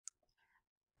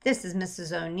This is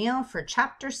Mrs. O'Neill for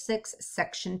Chapter 6,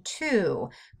 Section 2,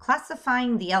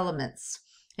 Classifying the Elements.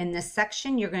 In this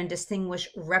section, you're going to distinguish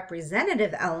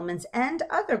representative elements and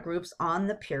other groups on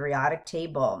the periodic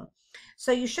table.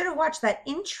 So you should have watched that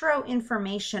intro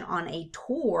information on a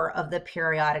tour of the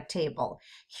periodic table.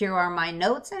 Here are my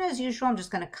notes, and as usual, I'm just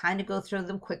going to kind of go through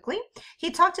them quickly. He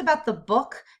talked about the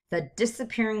book, The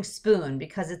Disappearing Spoon,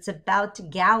 because it's about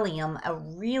gallium, a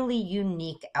really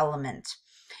unique element.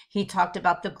 He talked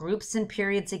about the groups and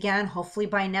periods again. Hopefully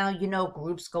by now you know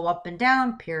groups go up and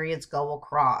down, periods go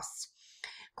across.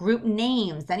 Group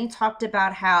names. Then he talked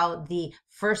about how the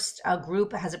first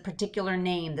group has a particular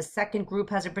name. The second group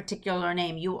has a particular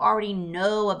name. You already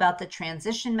know about the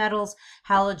transition metals,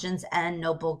 halogens, and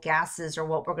noble gases are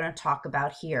what we're going to talk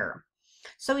about here.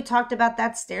 So we talked about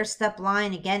that stair-step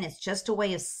line. Again, it's just a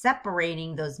way of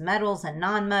separating those metals and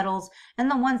non-metals, and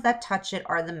the ones that touch it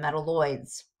are the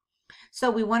metalloids.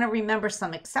 So we want to remember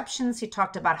some exceptions. He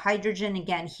talked about hydrogen.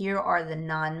 Again, here are the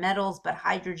non-metals, but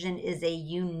hydrogen is a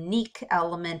unique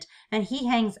element, and he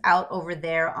hangs out over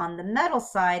there on the metal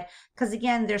side because,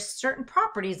 again, there's certain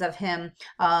properties of him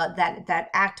that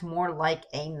act more like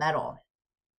a metal.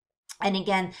 And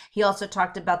again, he also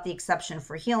talked about the exception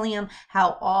for helium,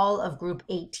 how all of group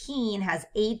 18 has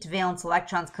 8 valence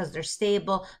electrons because they're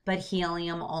stable, but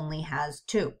helium only has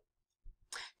 2.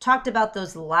 Talked about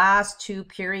those last 2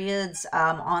 periods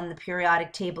on the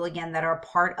periodic table again that are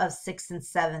part of 6 and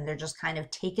 7. They're just kind of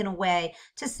taken away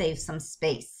to save some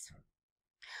space.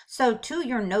 So to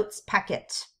your notes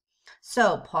packet.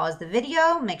 So pause the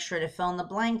video, make sure to fill in the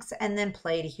blanks, and then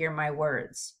play to hear my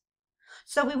words.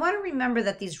 So we want to remember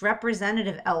that these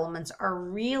representative elements are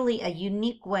really a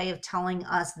unique way of telling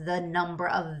us the number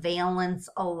of valence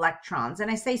electrons. And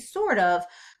I say sort of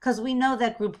because we know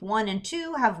that group 1 and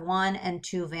 2 have 1 and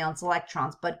 2 valence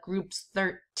electrons, but groups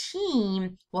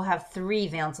 13 will have 3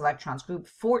 valence electrons. Group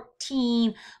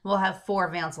 14 will have 4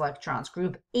 valence electrons.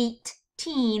 Group 18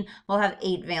 will have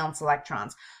 8 valence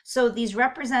electrons. So these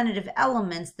representative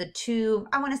elements, the two,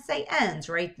 I want to say ends,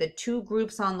 right? The 2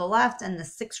 groups on the left and the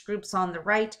 6 groups on the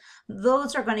right,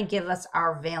 those are going to give us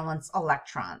our valence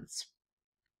electrons.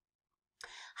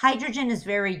 Hydrogen is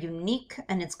very unique,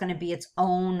 and it's going to be its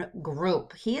own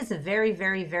group. He is a very,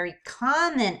 very, very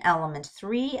common element.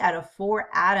 3 out of 4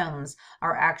 atoms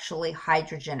are actually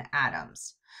hydrogen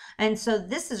atoms. And so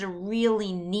this is a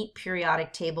really neat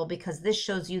periodic table because this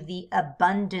shows you the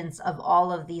abundance of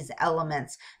all of these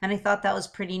elements. And I thought that was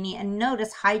pretty neat. And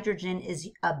notice hydrogen is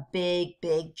a big,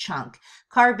 big chunk.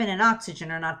 Carbon and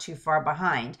oxygen are not too far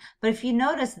behind. But if you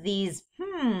notice these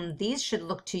should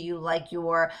look to you like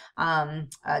your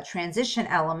transition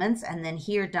elements. And then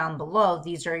here down below,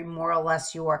 these are more or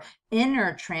less your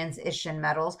inner transition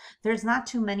metals. There's not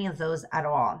too many of those at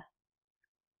all.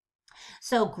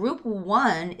 So group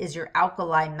 1 is your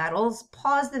alkali metals.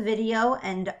 Pause the video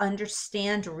and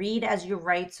understand, read as you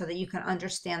write so that you can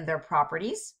understand their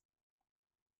properties.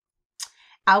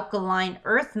 Alkaline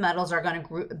earth metals are going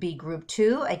to be group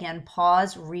 2. Again,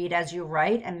 pause, read as you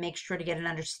write, and make sure to get an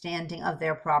understanding of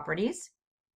their properties.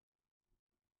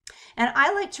 And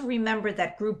I like to remember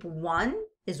that group 1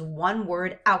 is 1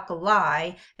 word,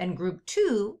 alkali, and group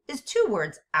 2 is 2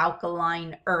 words,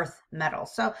 alkaline earth metal.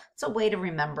 So it's a way to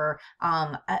remember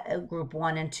group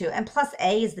 1 and 2. And plus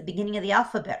A is the beginning of the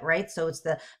alphabet, right? So it's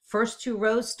the first 2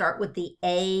 rows start with the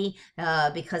A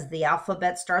because the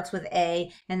alphabet starts with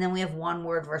A, and then we have 1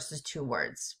 word versus 2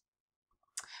 words.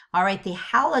 All right, the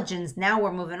halogens, now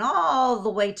we're moving all the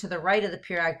way to the right of the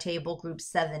periodic table, group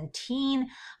 17.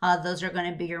 Those are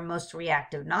going to be your most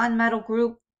reactive nonmetal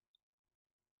group.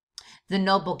 The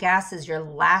noble gas is your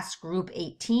last group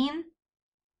 18.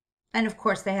 And of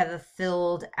course, they have a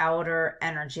filled outer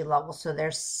energy level, so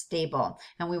they're stable.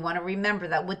 And we want to remember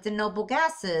that with the noble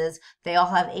gases, they all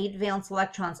have 8 valence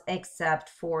electrons except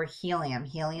for helium.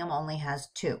 Helium only has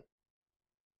 2.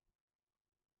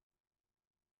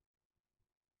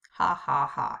 Ha, ha,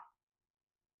 ha.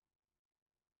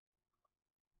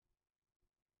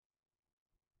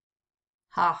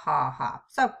 Ha, ha, ha.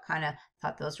 So kind of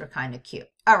thought those were kind of cute.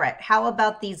 All right, how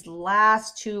about these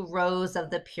last 2 rows of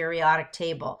the periodic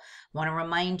table? I want to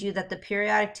remind you that the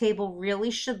periodic table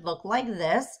really should look like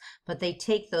this, but they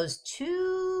take those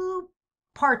 2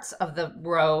 parts of the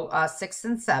row 6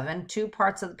 and 7, two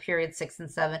parts of the period 6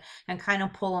 and 7, and kind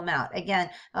of pull them out. Again,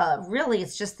 really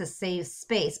it's just to save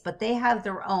space, but they have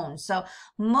their own. So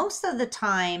most of the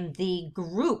time the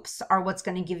groups are what's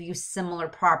going to give you similar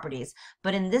properties.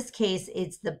 But in this case,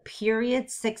 it's the period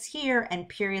 6 here and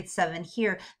period 7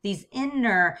 here. These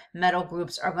inner metal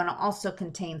groups are going to also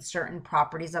contain certain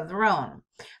properties of their own.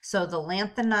 So the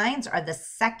lanthanides are the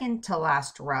second to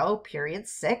last row, period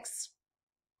 6.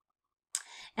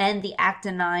 And the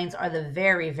actinides are the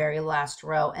very, very last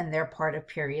row, and they're part of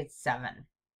period 7.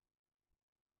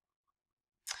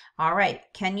 All right,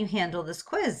 can you handle this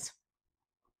quiz?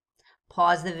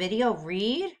 Pause the video,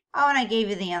 read. Oh, and I gave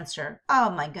you the answer. Oh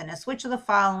my goodness, which of the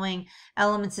following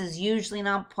elements is usually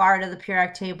not part of the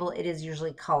periodic table? It is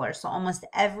usually color. So almost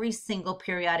every single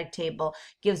periodic table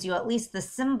gives you at least the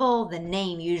symbol, the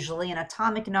name usually, an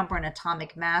atomic number, and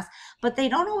atomic mass, but they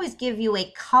don't always give you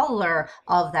a color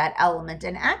of that element.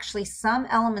 And actually some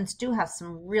elements do have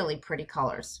some really pretty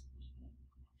colors.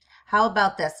 How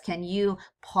about this? Can you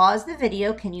pause the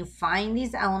video? Can you find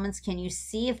these elements? Can you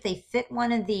see if they fit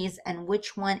one of these and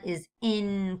which one is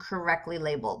incorrectly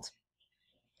labeled?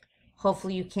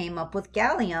 Hopefully you came up with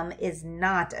gallium is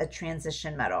not a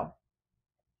transition metal.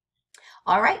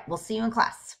 All right, we'll see you in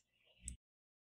class.